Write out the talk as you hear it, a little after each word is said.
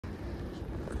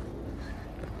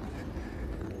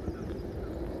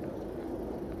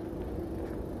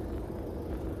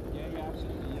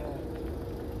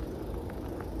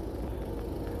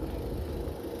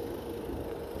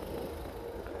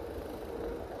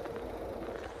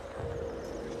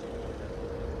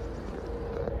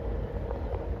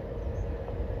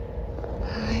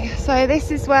So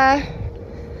this is where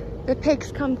the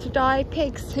pigs come to die.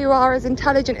 Pigs who are as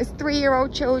intelligent as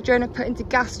 3-year-old children are put into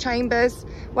gas chambers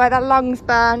where their lungs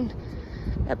burn,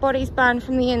 their bodies burn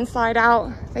from the inside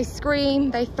out. They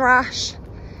scream, they thrash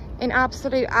in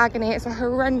absolute agony. It's a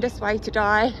horrendous way to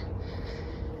die.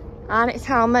 And it's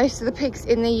how most of the pigs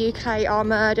in the UK are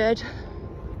murdered.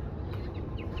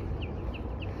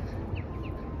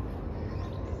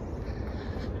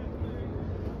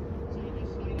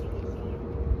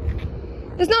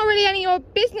 It's not really any of your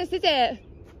business, is it?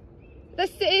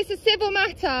 It's a civil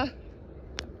matter.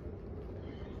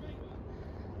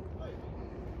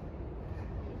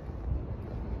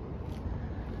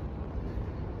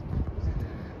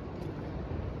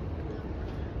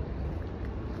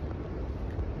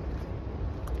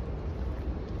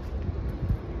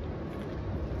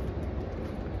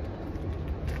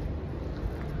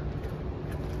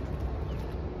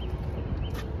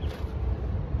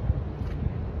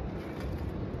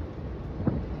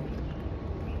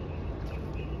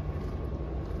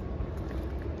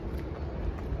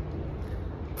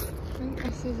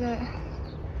 This is it.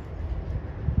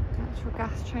 Natural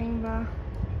gas chamber.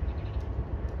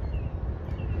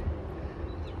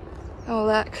 Oh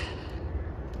look.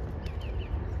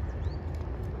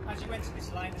 As you enter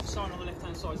this lane, there's a sign on the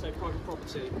left-hand side saying private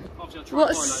property. Obviously, I tried to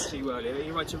highlight to you earlier. Are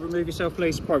you right to remove yourself,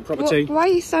 please? Private property. Why are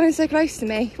you standing so close to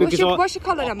me? What's your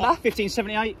collar number?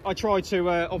 1578. I tried to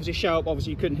obviously shout, but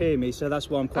obviously you couldn't hear me, so that's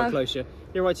why I'm quite close here.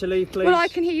 You're right to leave, please. Well, I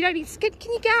can hear you. Don't need.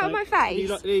 Can you get out of my face?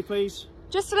 Can you leave, please?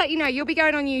 Just to let you know, you'll be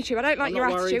going on YouTube. I don't like your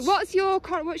attitude. What's your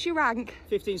rank?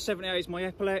 1578 is my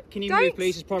epaulet. Can you move,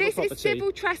 please? It's private property. This is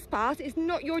civil trespass. It's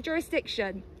not your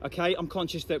jurisdiction. Okay, I'm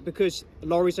conscious that because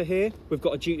lorries are here, we've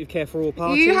got a duty of care for all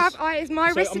parties. You have. It's my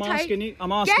risk to take.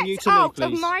 I'm asking you to leave, please. Get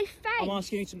out of my face. I'm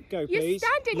asking you to go, You're please.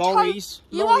 Lorries.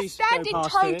 You are standing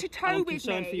toe to toe with me. I'm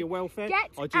concerned for your welfare.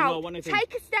 Get I do out. not want to.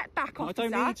 Take a step back, officer. I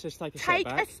don't need to take a step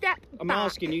back. Take a step back. I'm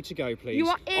asking you to go, please. You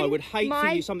are in I would hate for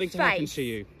you something to happen to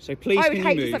you. So please, can you move? I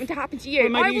would hate for something to happen to you.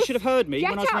 Well, maybe you should have heard me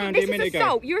when I was around here a minute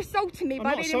ago. You're assaulting me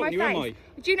by being in my face.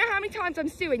 Do you know how many times I'm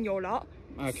suing your lot?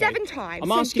 Okay. 7 times.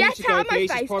 I'm asking you to go,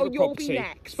 please. It's private property.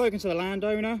 Spoken to the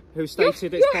landowner who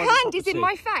stated it's private property. Your hand is in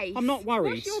my face. I'm not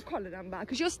worried. What's your collar number?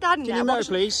 Because you're standing there. Can you move,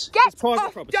 please? Get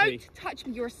off. Don't touch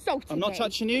me. You're assaulting me. I'm not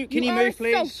touching you. Can you move,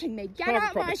 please? You're assaulting me. Get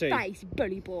out of my face,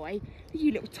 bully boy.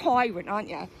 You little tyrant, aren't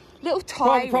you? Little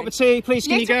tyrant. Private property. Please,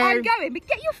 can you go? I'm going, but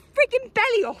get your frigging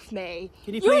belly off me.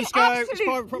 Can you please go? It's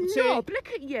private property. Knob. Look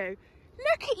at you.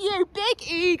 Look at you,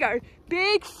 big ego,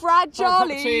 big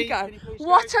fragile ego.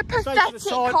 What a pathetic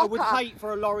copper. I would hate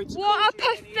for a lorry to what a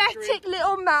pathetic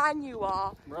little man you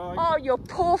are. Right. Oh, your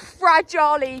poor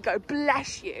fragile ego,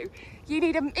 bless you. You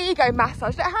need an ego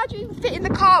massage. How do you even fit in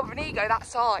the car with an ego that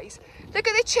size? Look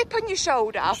at the chip on your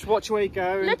shoulder. Just watch where you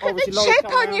go. Look at the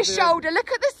chip on your shoulder.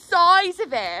 Look at the size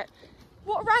of it.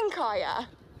 What rank are you?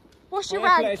 What's your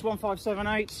rank? It's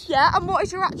 1578. Yeah, and what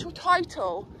is your actual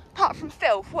title? Apart from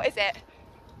filth, what is it?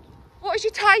 What is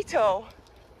your title?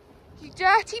 You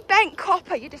dirty bent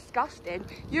copper, you're disgusting.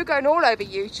 You're going all over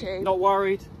YouTube. Not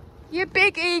worried. Your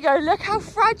big ego, look how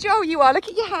fragile you are. Look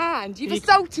at your hand. You've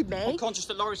assaulted me. I'm conscious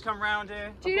that lorries come round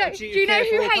here. Do you know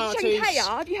who HNK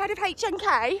are? Have you heard of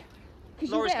HNK?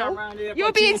 Lorries come round here.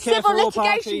 You'll be in civil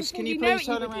litigation. Can you please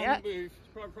turn around and move?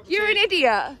 You're an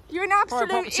idiot. You're an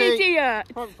absolute idiot.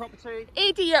 Private property.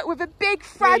 Idiot with a big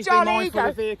fragile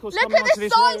ego. Look at the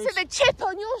size of the chip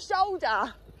on your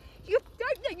shoulder. You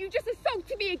don't know, you just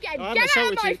assaulted me again. Get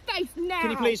out of my face now.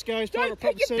 Can you please go? It's private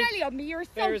property. Don't put your belly on me, you're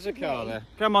assaulting me. There is a car there.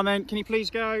 Come on then, can you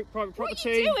please go? Private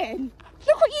property. What are you doing?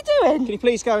 Look what you're doing. Can you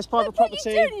please go? It's private property. What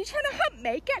are you doing? You're trying to hunt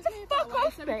me? Get the fuck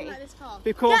off me.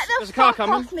 Because there's a car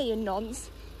coming. Get the fuck off me, you nonce.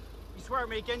 You swear at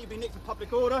me again, you'll be nicked for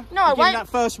public order. No, I won't. That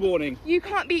first warning. You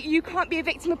can't be a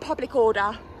victim of public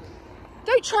order.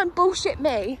 Don't try and bullshit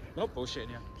me. Not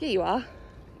bullshitting you. Here you are,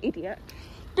 idiot.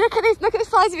 Look at this, look at the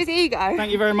size of his ego.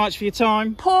 Thank you very much for your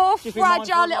time. Poor,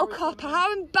 fragile little copper.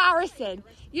 How embarrassing.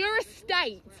 You're a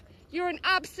state. You're an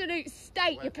absolute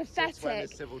state. You're pathetic.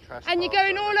 And you're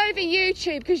going all over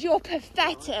YouTube because you're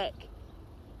pathetic.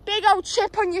 Big old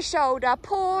chip on your shoulder.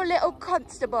 Poor little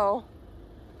constable.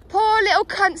 Poor little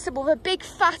constable with a big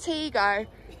fat ego.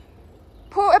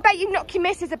 I bet you knock your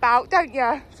missus about, don't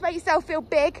you? To make yourself feel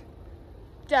big.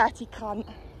 Dirty cunt.